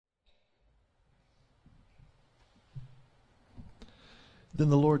Then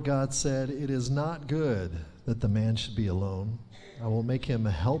the Lord God said, "It is not good that the man should be alone. I will make him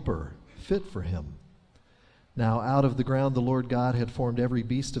a helper fit for him." Now out of the ground the Lord God had formed every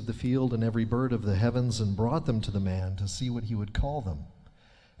beast of the field and every bird of the heavens, and brought them to the man to see what he would call them.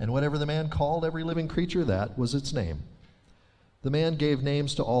 And whatever the man called every living creature, that was its name. The man gave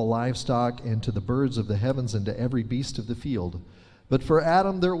names to all livestock, and to the birds of the heavens, and to every beast of the field. But for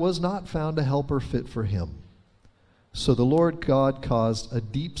Adam there was not found a helper fit for him. So the Lord God caused a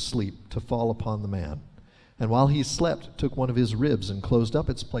deep sleep to fall upon the man, and while he slept took one of his ribs and closed up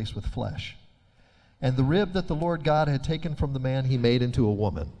its place with flesh. And the rib that the Lord God had taken from the man he made into a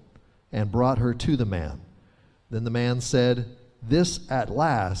woman, and brought her to the man. Then the man said, "This at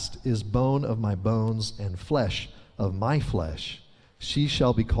last is bone of my bones and flesh of my flesh. She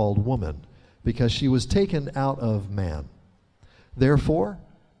shall be called woman, because she was taken out of man. Therefore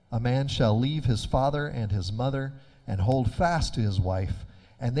a man shall leave his father and his mother, and hold fast to his wife,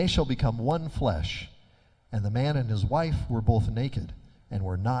 and they shall become one flesh. And the man and his wife were both naked, and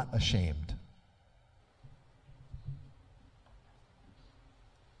were not ashamed."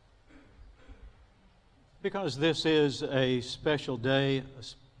 Because this is a special day,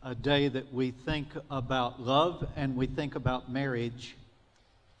 a day that we think about love and we think about marriage,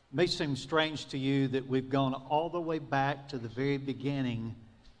 it may seem strange to you that we've gone all the way back to the very beginning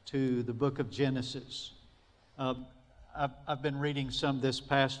to the book of Genesis. I've been reading some this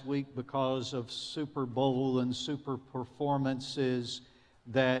past week because of Super Bowl and super performances,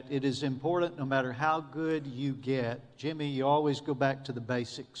 that it is important no matter how good you get. Jimmy, you always go back to the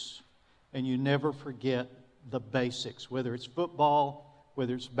basics. And you never forget the basics, whether it's football,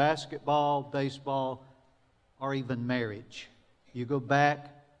 whether it's basketball, baseball, or even marriage. You go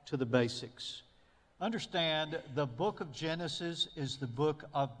back to the basics. Understand, the book of Genesis is the book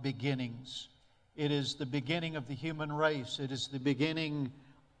of beginnings. It is the beginning of the human race. It is the beginning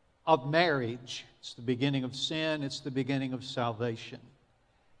of marriage. It's the beginning of sin. It's the beginning of salvation.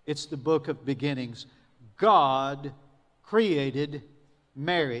 It's the book of beginnings. God created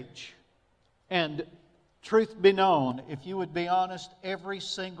marriage. And truth be known, if you would be honest, every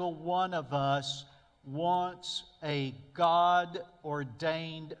single one of us wants a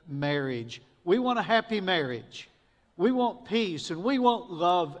God-ordained marriage. We want a happy marriage. We want peace and we want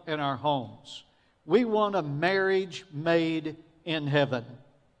love in our homes. We want a marriage made in heaven.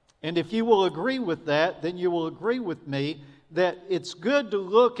 And if you will agree with that, then you will agree with me that it's good to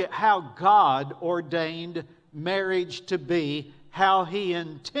look at how God ordained marriage to be, how He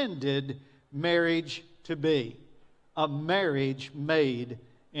intended marriage to be. A marriage made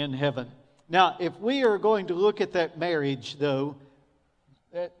in heaven. Now, if we are going to look at that marriage, though,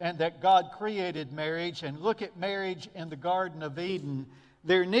 and that God created marriage, and look at marriage in the Garden of Eden,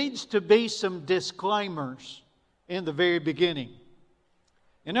 there needs to be some disclaimers in the very beginning.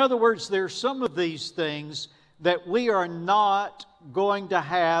 In other words, there are some of these things that we are not going to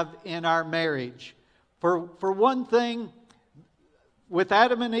have in our marriage. For one thing, with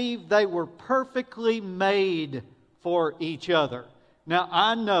Adam and Eve, they were perfectly made for each other. Now,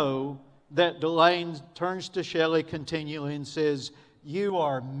 I know that Delane turns to Shelley continually and says, "You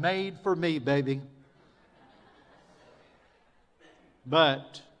are made for me, baby."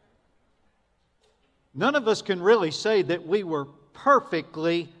 But none of us can really say that we were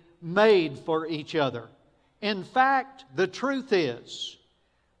perfectly made for each other. In fact, the truth is,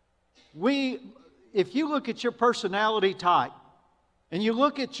 if you look at your personality type, and you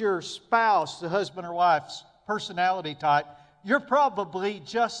look at your spouse, the husband or wife's personality type, you're probably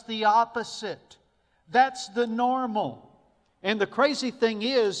just the opposite. That's the normal. And the crazy thing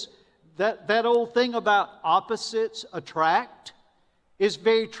is that old thing about opposites attract is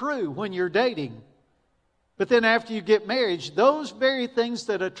very true when you're dating. But then after you get married, those very things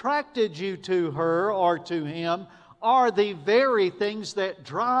that attracted you to her or to him are the very things that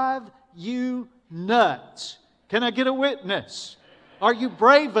drive you nuts. Can I get a witness? Are you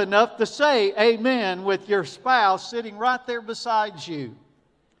brave enough to say amen with your spouse sitting right there beside you?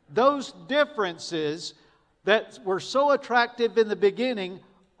 Those differences that were so attractive in the beginning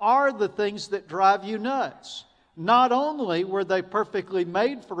are the things that drive you nuts. Not only were they perfectly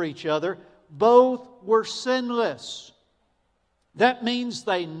made for each other, both were sinless. That means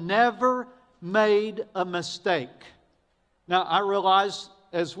they never made a mistake. Now, I realize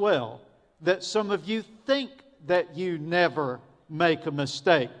as well that some of you think that you never make a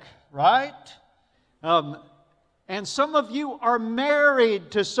mistake, right? And some of you are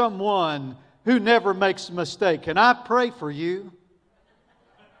married to someone who never makes a mistake, and I pray for you.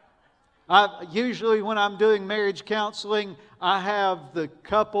 Usually when I'm doing marriage counseling, I have the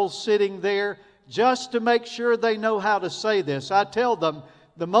couple sitting there just to make sure they know how to say this. I tell them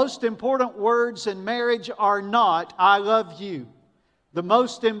the most important words in marriage are not, I love you. The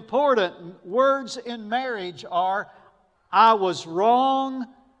most important words in marriage are, I was wrong,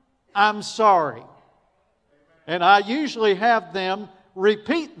 I'm sorry. And I usually have them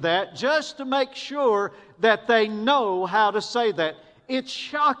repeat that just to make sure that they know how to say that. It's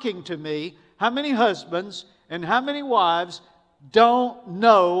shocking to me how many husbands and how many wives don't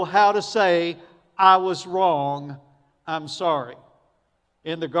know how to say, I was wrong, I'm sorry.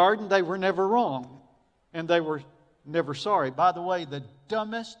 In the garden, they were never wrong, and they were never sorry. By the way, the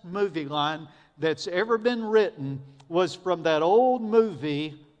dumbest movie line that's ever been written was from that old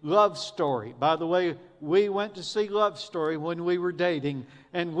movie, Love Story. By the way, we went to see Love Story when we were dating,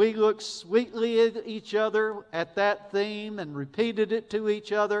 and we looked sweetly at each other at that theme and repeated it to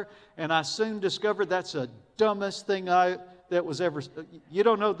each other, and I soon discovered that's the dumbest thing that was ever. You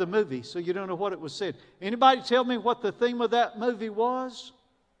don't know the movie, so you don't know what it was said. Anybody tell me what the theme of that movie was?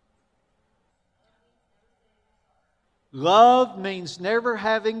 Love means never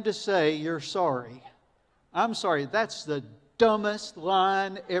having to say you're sorry. I'm sorry, that's the dumbest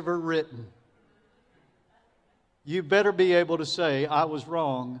line ever written. You better be able to say, I was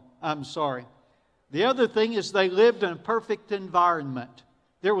wrong, I'm sorry. The other thing is they lived in a perfect environment.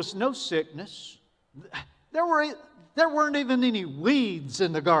 There was no sickness. There weren't even any weeds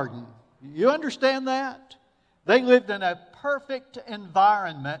in the garden. You understand that? They lived in a perfect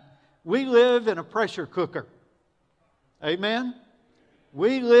environment. We live in a pressure cooker. Amen?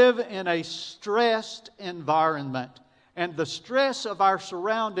 We live in a stressed environment. And the stress of our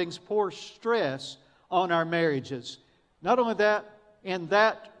surroundings pours stress on our marriages. Not only that, in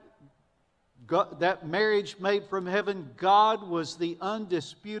that marriage made from heaven, God was the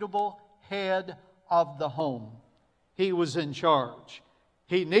undisputable head of the home. He was in charge.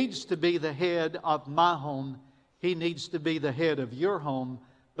 He needs to be the head of my home. He needs to be the head of your home,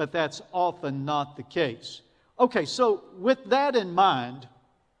 but that's often not the case. Okay, so with that in mind,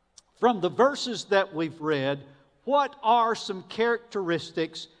 from the verses that we've read, what are some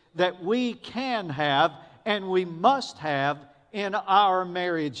characteristics that we can have and we must have in our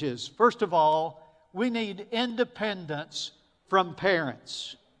marriages? First of all, we need independence from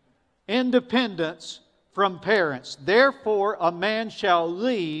parents. Independence from parents. Therefore, a man shall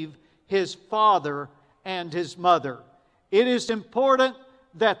leave his father and his mother. It is important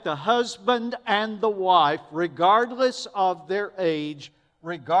that the husband and the wife, regardless of their age,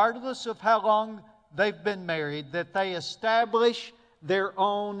 regardless of how long they've been married, that they establish their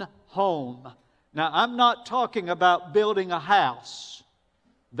own home. Now, I'm not talking about building a house.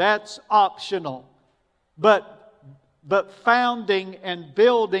 That's optional. But founding and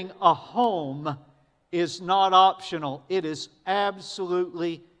building a home is not optional. It is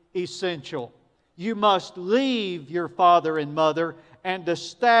absolutely essential. You must leave your father and mother and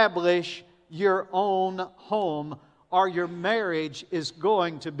establish your own home, or your marriage is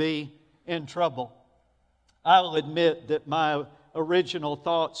going to be in trouble. I'll admit that my original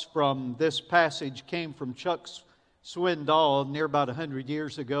thoughts from this passage came from Chuck Swindoll. Near about 100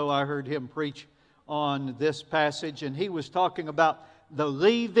 years ago, I heard him preach on this passage, and he was talking about the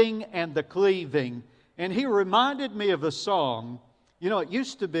leaving and the cleaving. And he reminded me of a song. You know, it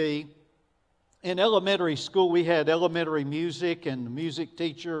used to be in elementary school, we had elementary music, and the music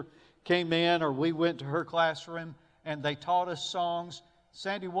teacher came in, or we went to her classroom, and they taught us songs.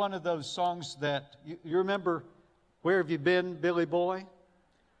 Sandy, one of those songs that, you remember, Where Have You Been, Billy Boy?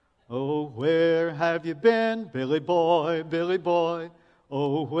 Oh, where have you been, Billy Boy, Billy Boy?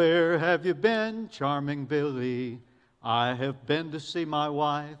 Oh, where have you been, charming Billy? I have been to see my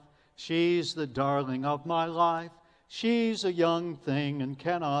wife. She's the darling of my life. She's a young thing and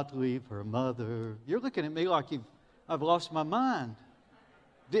cannot leave her mother. You're looking at me like I've lost my mind.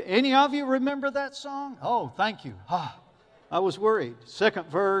 Did any of you remember that song? Oh, thank you. I was worried. Second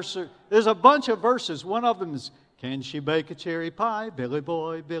verse, there's a bunch of verses. One of them is, can she bake a cherry pie, Billy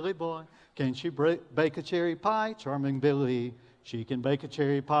Boy, Billy Boy? Can she bake a cherry pie, charming Billy? She can bake a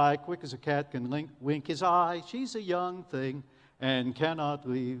cherry pie quick as a cat can wink his eye. She's a young thing and cannot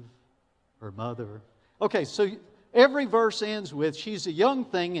leave her mother. Okay, so every verse ends with, she's a young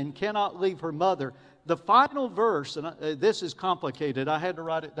thing and cannot leave her mother. The final verse, and this is complicated, I had to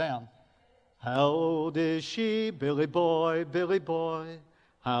write it down. How old is she, Billy Boy, Billy Boy?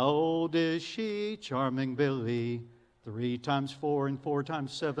 How old is she, charming Billy? 3 times 4 and 4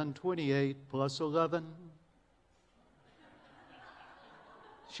 times 7, 28 plus 11.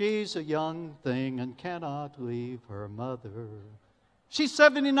 She's a young thing and cannot leave her mother. She's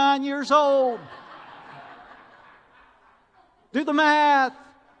 79 years old. Do the math.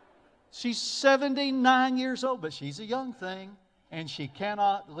 She's 79 years old, but she's a young thing, and she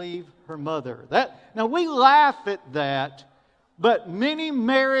cannot leave her mother. Now, we laugh at that, but many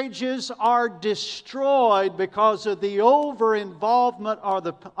marriages are destroyed because of the over-involvement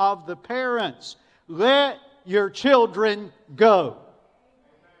of the parents. Let your children go.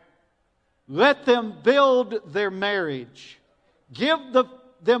 Let them build their marriage. Give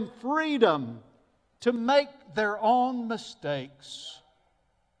them freedom to make their own mistakes.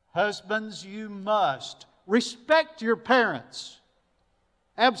 Husbands, you must respect your parents.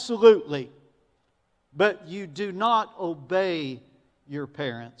 Absolutely. But you do not obey your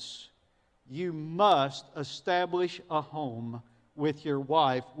parents. You must establish a home with your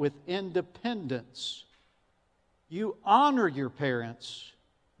wife with independence. You honor your parents,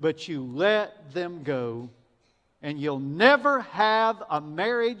 but you let them go, and you'll never have a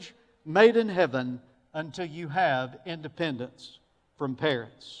marriage made in heaven until you have independence from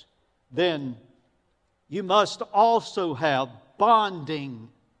parents. Then you must also have bonding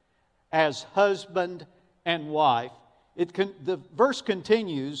as husband and wife. The verse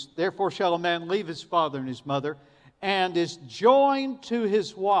continues, therefore shall a man leave his father and his mother, and is joined to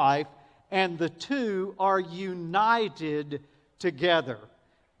his wife, and the two are united together.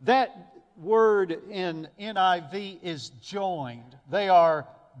 That word in NIV is joined. They are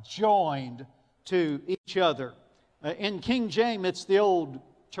joined to each other. In King James, it's the old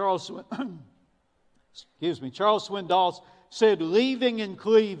Charles Swindoll said, leaving and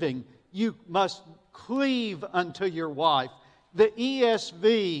cleaving, you must cleave unto your wife. The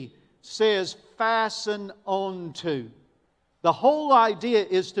ESV says fasten onto. The whole idea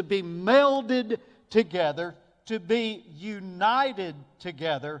is to be melded together, to be united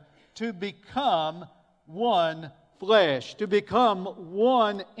together, to become one flesh, to become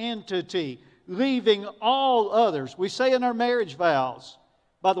one entity, leaving all others. We say in our marriage vows,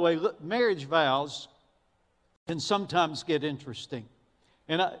 by the way, marriage vows can sometimes get interesting.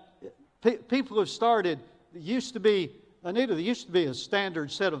 And people have started, there used to be a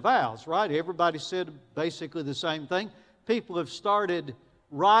standard set of vows, right? Everybody said basically the same thing. People have started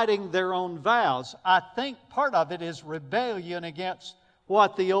writing their own vows. I think part of it is rebellion against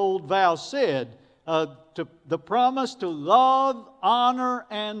what the old vow said. The promise to love, honor,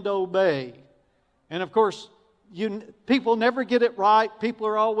 and obey. And of course, people never get it right. People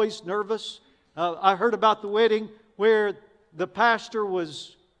are always nervous. I heard about the wedding where the pastor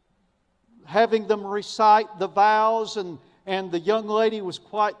was having them recite the vows, and the young lady was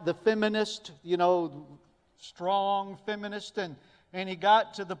quite the feminist, strong feminist, and he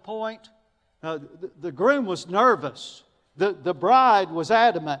got to the point, the groom was nervous. The bride was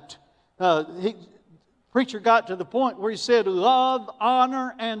adamant. Preacher got to the point where he said, love,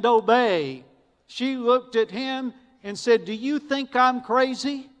 honor, and obey. She looked at him and said, do you think I'm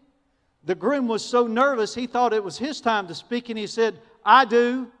crazy? The groom was so nervous, he thought it was his time to speak, and he said, I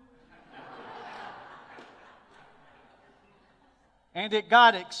do. And it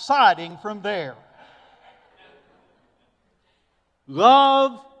got exciting from there.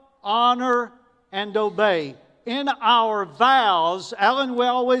 Love, honor, and obey. In our vows, Alan Way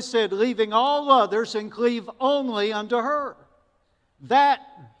always said, leaving all others and cleave only unto her. That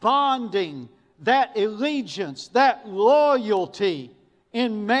bonding, that allegiance, that loyalty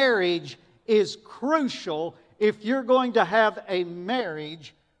in marriage is crucial if you're going to have a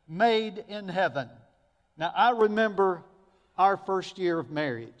marriage made in heaven. Now, I remember our first year of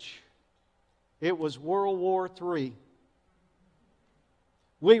marriage. It was World War III.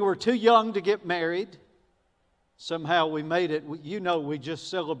 We were too young to get married. Somehow we made it. We just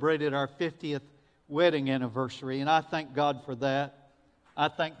celebrated our 50th wedding anniversary, and I thank God for that. I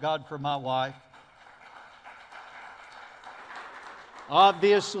thank God for my wife.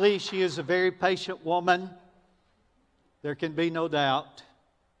 Obviously, she is a very patient woman. There can be no doubt.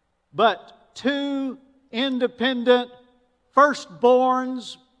 But two independent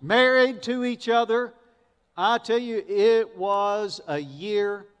firstborns married to each other, I tell you, it was a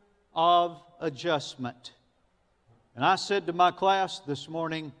year of adjustment. And I said to my class this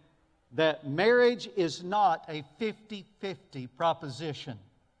morning that marriage is not a 50-50 proposition.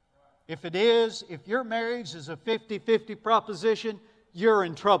 If it is, if your marriage is a 50-50 proposition, you're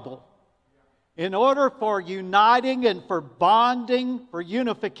in trouble. In order for uniting and for bonding, for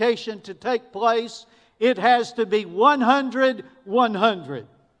unification to take place, it has to be 100-100.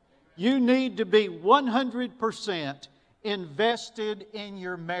 You need to be 100% invested in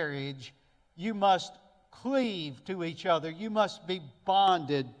your marriage. You must cleave to each other. You must be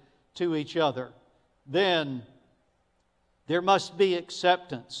bonded to each other. Then there must be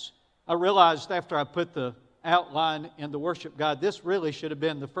acceptance. I realized after I put the outline in the worship guide, this really should have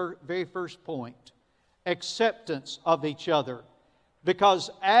been the very first point. Acceptance of each other. Because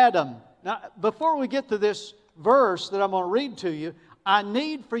Adam, now before we get to this verse that I'm going to read to you, I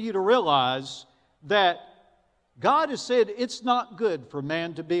need for you to realize that God has said it's not good for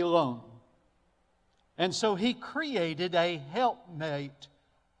man to be alone. And so He created a helpmate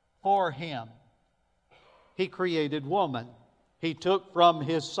for him. He created woman. He took from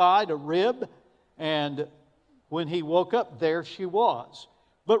his side a rib, and when he woke up, there she was.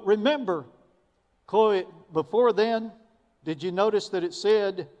 But remember, Chloe, before then, did you notice that it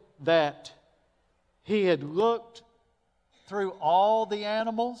said that he had looked through all the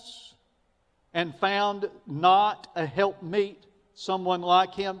animals and found not a helpmeet, someone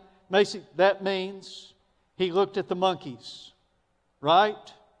like him? Macy, that means he looked at the monkeys,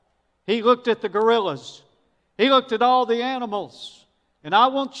 right? He looked at the gorillas. He looked at all the animals. And I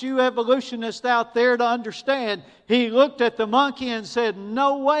want you evolutionists out there to understand, he looked at the monkey and said,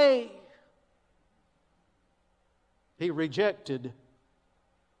 no way. He rejected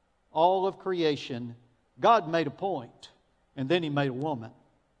all of creation. God made a point, and then He made a woman.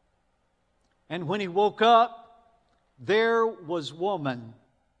 And when He woke up, there was woman.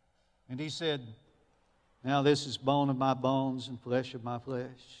 And He said, now this is bone of my bones and flesh of my flesh.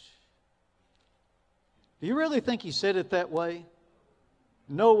 Do you really think He said it that way?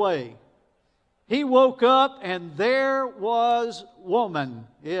 No way. He woke up and there was woman.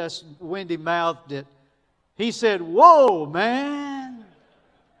 Yes, Wendy mouthed it. He said, whoa, man.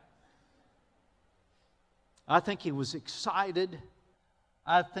 I think he was excited.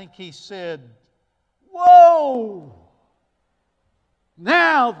 I think he said, whoa.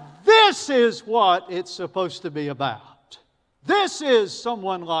 Now this is what it's supposed to be about. This is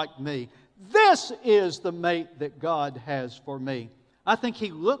someone like me. This is the mate that God has for me. I think he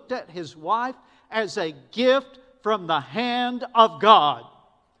looked at his wife as a gift from the hand of God.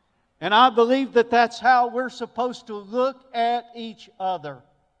 And I believe that that's how we're supposed to look at each other.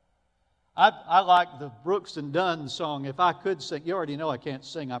 I like the Brooks and Dunn song. If I could sing, you already know I can't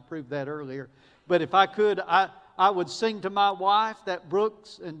sing. I proved that earlier. But if I could, I would sing to my wife that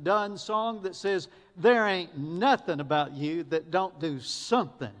Brooks and Dunn song that says, there ain't nothing about you that don't do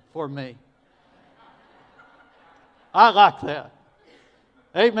something for me. I like that.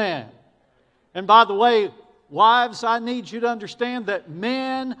 Amen. And by the way, wives, I need you to understand that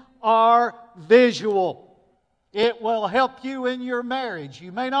men are visual. It will help you in your marriage.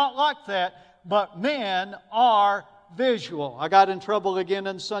 You may not like that, but men are visual. I got in trouble again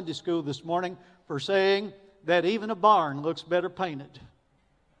in Sunday school this morning for saying that even a barn looks better painted.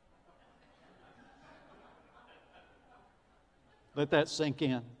 Let that sink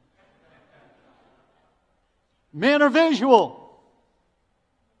in. Men are visual.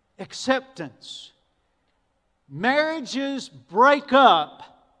 Acceptance. Marriages break up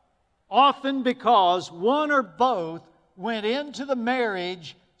often because one or both went into the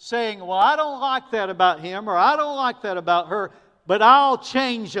marriage saying, well, I don't like that about him or I don't like that about her, but I'll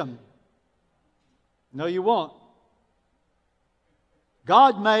change them. No, you won't.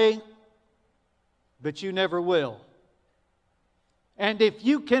 God may, but you never will. And if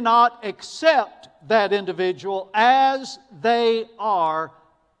you cannot accept that individual as they are,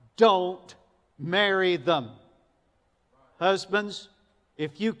 don't marry them. Husbands,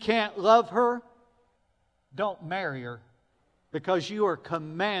 if you can't love her, don't marry her, because you are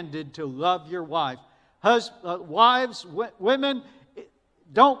commanded to love your wife. Wives, women,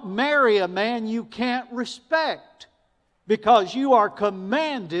 don't marry a man you can't respect, because you are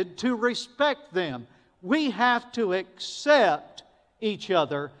commanded to respect them. We have to accept each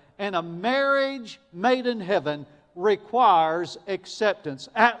other, and a marriage made in heaven requires acceptance.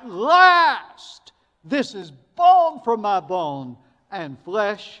 At last, this is bone from my bone and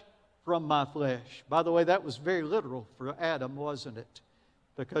flesh from my flesh. By the way, that was very literal for Adam, wasn't it?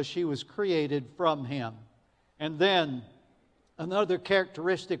 Because she was created from him. And then another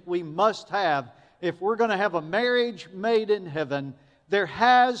characteristic we must have, if we're going to have a marriage made in heaven, there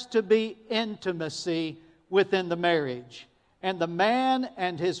has to be intimacy within the marriage. And the man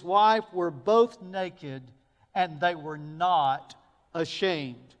and his wife were both naked, and they were not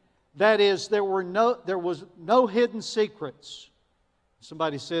ashamed. That is, there was no hidden secrets.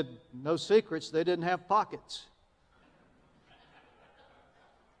 Somebody said, no secrets, they didn't have pockets.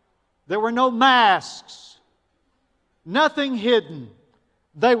 There were no masks. Nothing hidden.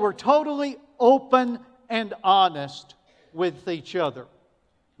 They were totally open and honest with each other.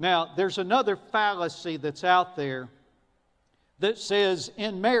 Now, there's another fallacy that's out there that says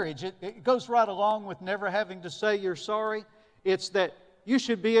in marriage, it goes right along with never having to say you're sorry. It's that you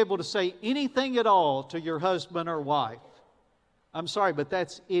should be able to say anything at all to your husband or wife. I'm sorry, but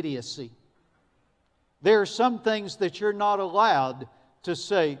that's idiocy. There are some things that you're not allowed to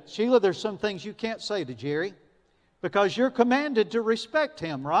say. Sheila, there's some things you can't say to Jerry because you're commanded to respect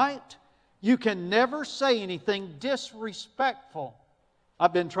him, right? You can never say anything disrespectful.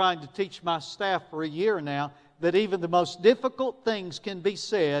 I've been trying to teach my staff for a year now that even the most difficult things can be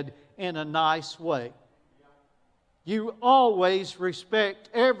said in a nice way. You always respect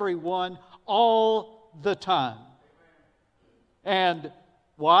everyone all the time. And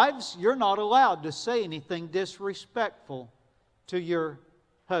wives, you're not allowed to say anything disrespectful to your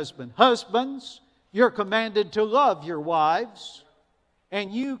husband. Husbands, you're commanded to love your wives.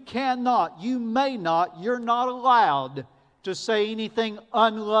 And you cannot, you may not, you're not allowed to say anything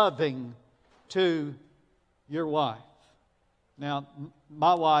unloving to your wife. Now,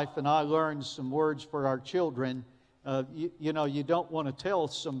 my wife and I learned some words for our children. You know, you don't want to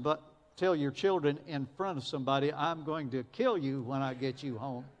tell your children in front of somebody, I'm going to kill you when I get you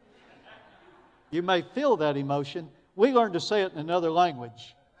home. You may feel that emotion. We learned to say it in another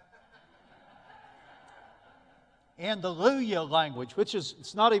language. In the Luya language, which is,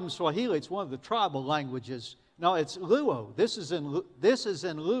 it's not even Swahili, it's one of the tribal languages. No, it's Luo. This is in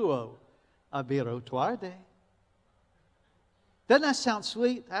Luo. Abiro tuarde. Doesn't that sound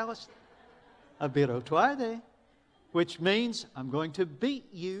sweet, Alice? Abiro tuarde. Which means, I'm going to beat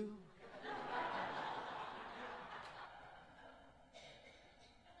you.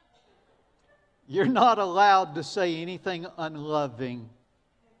 You're not allowed to say anything unloving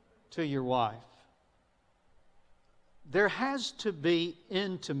to your wife. There has to be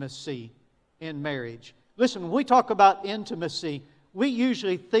intimacy in marriage. Listen, when we talk about intimacy, we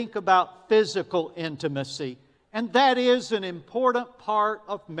usually think about physical intimacy. And that is an important part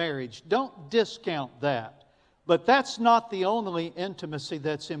of marriage. Don't discount that. But that's not the only intimacy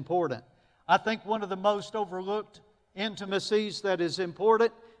that's important. I think one of the most overlooked intimacies that is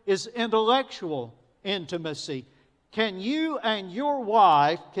important is intellectual intimacy. Can you and your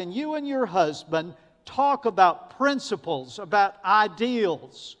wife, can you and your husband talk about principles, about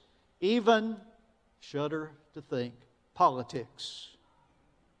ideals, even, shudder to think, politics,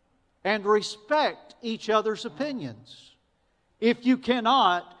 and respect each other's opinions? If you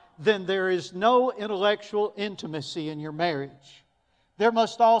cannot, then there is no intellectual intimacy in your marriage. There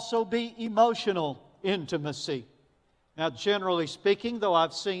must also be emotional intimacy. Now, generally speaking, though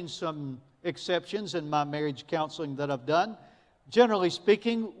I've seen some exceptions in my marriage counseling that I've done, generally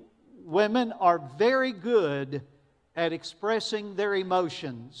speaking, women are very good at expressing their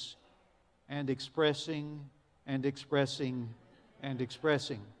emotions and expressing and expressing and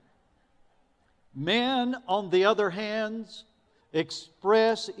expressing. Men, on the other hand,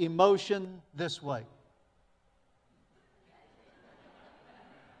 express emotion this way.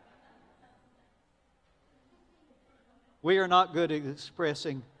 We are not good at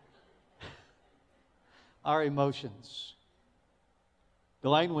expressing our emotions.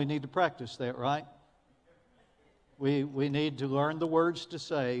 Delane, we need to practice that, right? We need to learn the words to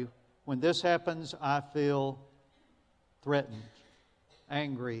say, when this happens, I feel threatened,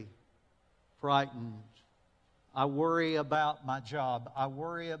 angry, frightened. I worry about my job. I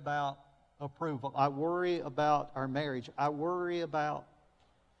worry about approval. I worry about our marriage. I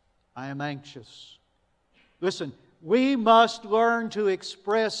am anxious. Listen, we must learn to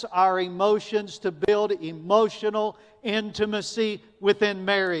express our emotions to build emotional intimacy within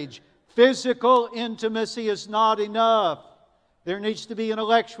marriage. Physical intimacy is not enough. There needs to be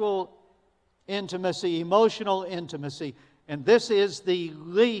intellectual intimacy, emotional intimacy. And this is the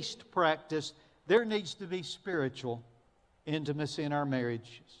least practiced. There needs to be spiritual intimacy in our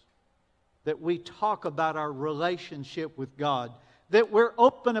marriages. That we talk about our relationship with God. That we're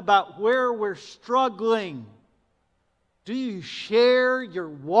open about where we're struggling. Do you share your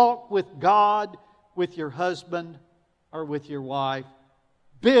walk with God with your husband or with your wife?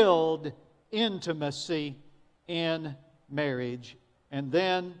 Build intimacy in marriage. And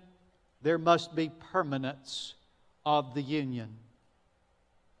then there must be permanence of the union.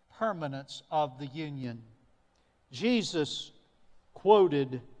 Permanence of the union. Jesus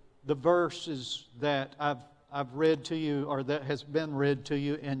quoted the verses that I've read to you, or that has been read to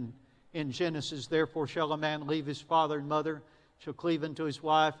you in Genesis. Therefore shall a man leave his father and mother, shall cleave unto his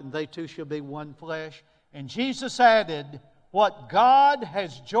wife, and they two shall be one flesh. And Jesus added, what God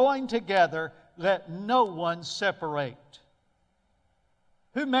has joined together, let no one separate.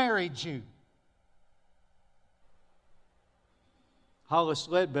 Who married you? Hollis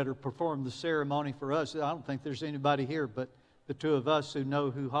Ledbetter performed the ceremony for us. I don't think there's anybody here but the two of us who know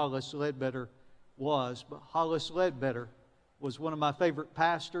who Hollis Ledbetter was. But Hollis Ledbetter was one of my favorite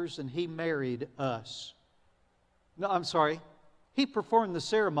pastors, and he married us. No, I'm sorry. He performed the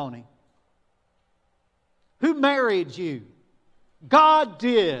ceremony. Who married you? God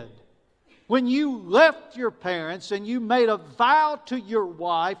did. When you left your parents and you made a vow to your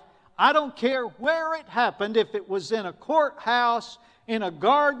wife, I don't care where it happened, if it was in a courthouse, in a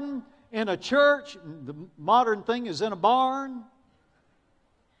garden, in a church, the modern thing is in a barn.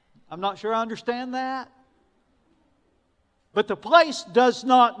 I'm not sure I understand that. But the place does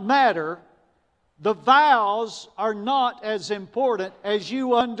not matter. The vows are not as important as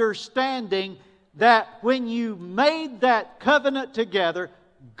you understanding that when you made that covenant together,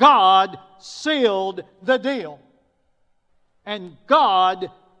 God sealed the deal. And God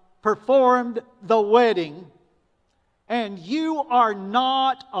performed the wedding. And you are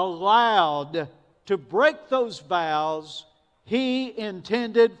not allowed to break those vows. He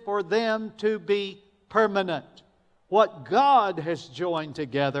intended for them to be permanent. What God has joined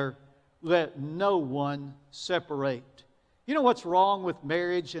together, let no one separate. You know what's wrong with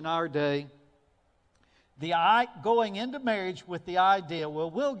marriage in our day? Going into marriage with the idea,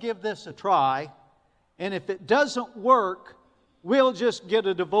 well, we'll give this a try, and if it doesn't work, we'll just get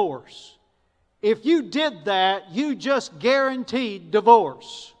a divorce. If you did that, you just guaranteed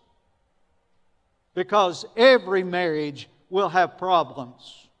divorce. Because every marriage will have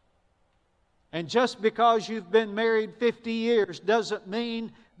problems. And just because you've been married 50 years doesn't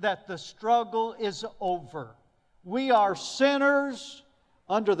mean that the struggle is over. We are sinners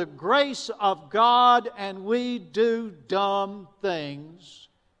under the grace of God, and we do dumb things.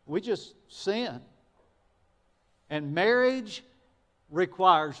 We just sin. And marriage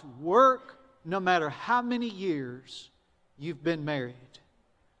requires work no matter how many years you've been married.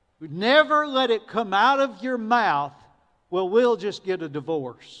 Never let it come out of your mouth, well, we'll just get a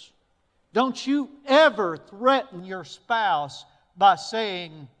divorce. Don't you ever threaten your spouse by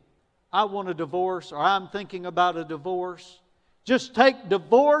saying, I want a divorce, or I'm thinking about a divorce. Just take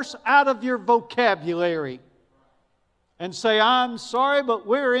divorce out of your vocabulary and say, I'm sorry, but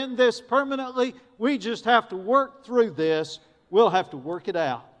we're in this permanently. We just have to work through this. We'll have to work it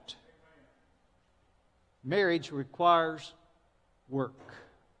out. Marriage requires work.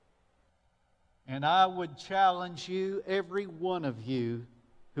 And I would challenge you, every one of you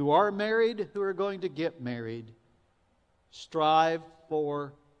who are married, who are going to get married, strive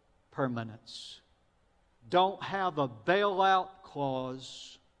for permanence. Don't have a bailout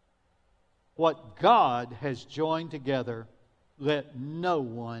clause. What God has joined together, let no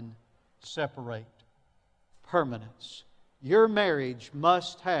one separate. Permanence. Your marriage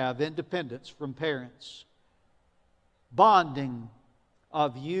must have independence from parents. Bonding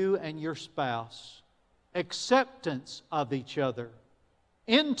of you and your spouse. Acceptance of each other.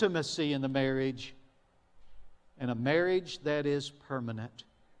 Intimacy in the marriage. And a marriage that is permanent.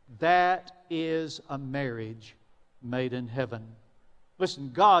 That is a marriage made in heaven.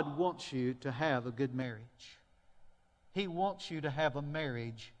 Listen, God wants you to have a good marriage. He wants you to have a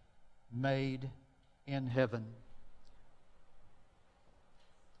marriage made in heaven.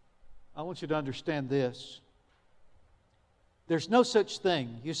 I want you to understand this. There's no such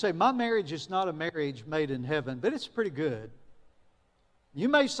thing. You say, my marriage is not a marriage made in heaven, but it's pretty good. You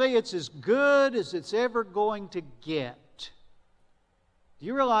may say it's as good as it's ever going to get. Do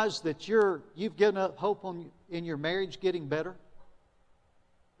you realize that you've given up hope in your marriage getting better?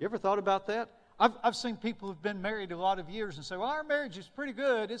 You ever thought about that? I've seen people who've been married a lot of years and say, well, our marriage is pretty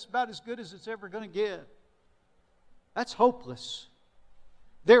good. It's about as good as it's ever going to get. That's hopeless.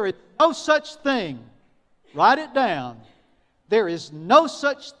 There is no such thing. Write it down. There is no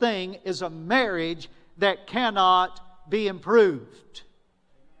such thing as a marriage that cannot be improved.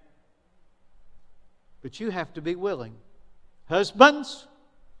 But you have to be willing. Husbands,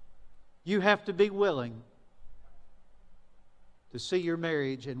 you have to be willing to see your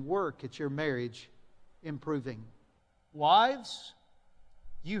marriage and work at your marriage improving. Wives,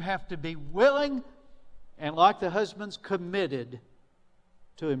 you have to be willing and, like the husbands, committed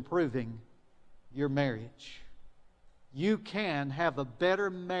to improving your marriage. You can have a better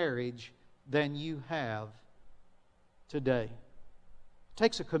marriage than you have today. It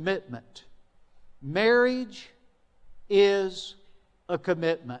takes a commitment. Marriage is a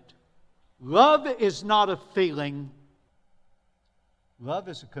commitment. Love is not a feeling. Love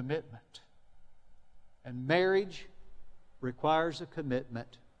is a commitment. And marriage requires a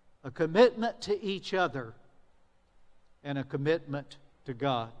commitment to each other, and a commitment to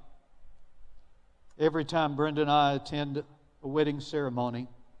God. Every time Brenda and I attend a wedding ceremony,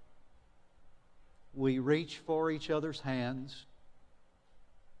 we reach for each other's hands,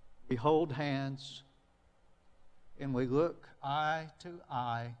 we hold hands, and we look eye to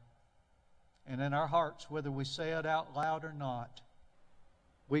eye, and in our hearts, whether we say it out loud or not,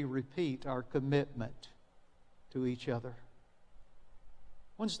 we repeat our commitment to each other.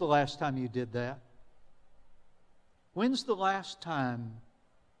 When's the last time you did that? When's the last time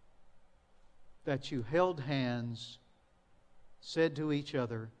that you held hands, said to each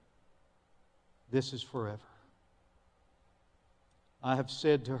other, "This is forever"? I have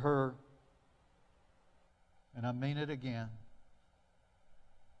said to her, and I mean it again,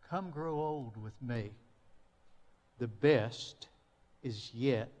 "Come grow old with me. The best is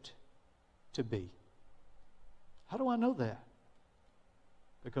yet to be." How do I know that?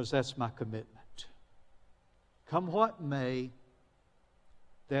 Because that's my commitment. Come what may,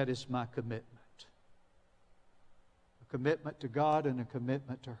 that is my commitment. A commitment to God and a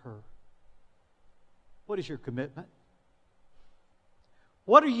commitment to her. What is your commitment?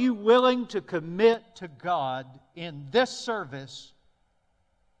 What are you willing to commit to God in this service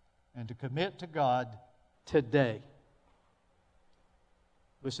and to commit to God today?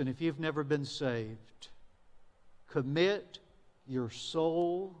 Listen, if you've never been saved, commit your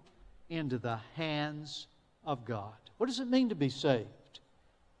soul into the hands of God. What does it mean to be saved?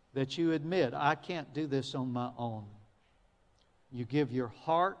 That you admit, I can't do this on my own. You give your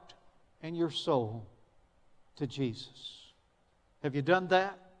heart and your soul to Jesus. Have you done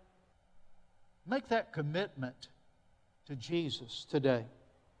that? Make that commitment to Jesus today.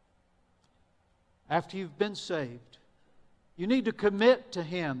 After you've been saved, you need to commit to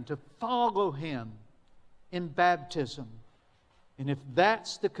Him, to follow Him in baptism. And if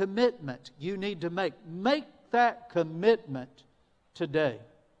that's the commitment you need to make that commitment today.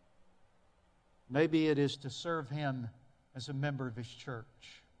 Maybe it is to serve Him as a member of His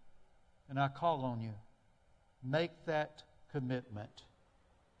church. And I call on you, make that commitment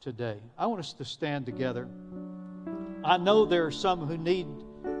today. I want us to stand together. I know there are some who need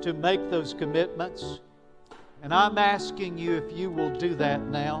to make those commitments, and I'm asking you if you will do that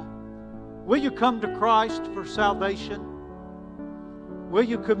now. Will you come to Christ for salvation? Will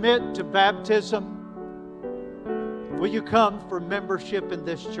you commit to baptism? Will you come for membership in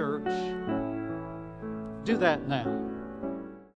this church? Do that now.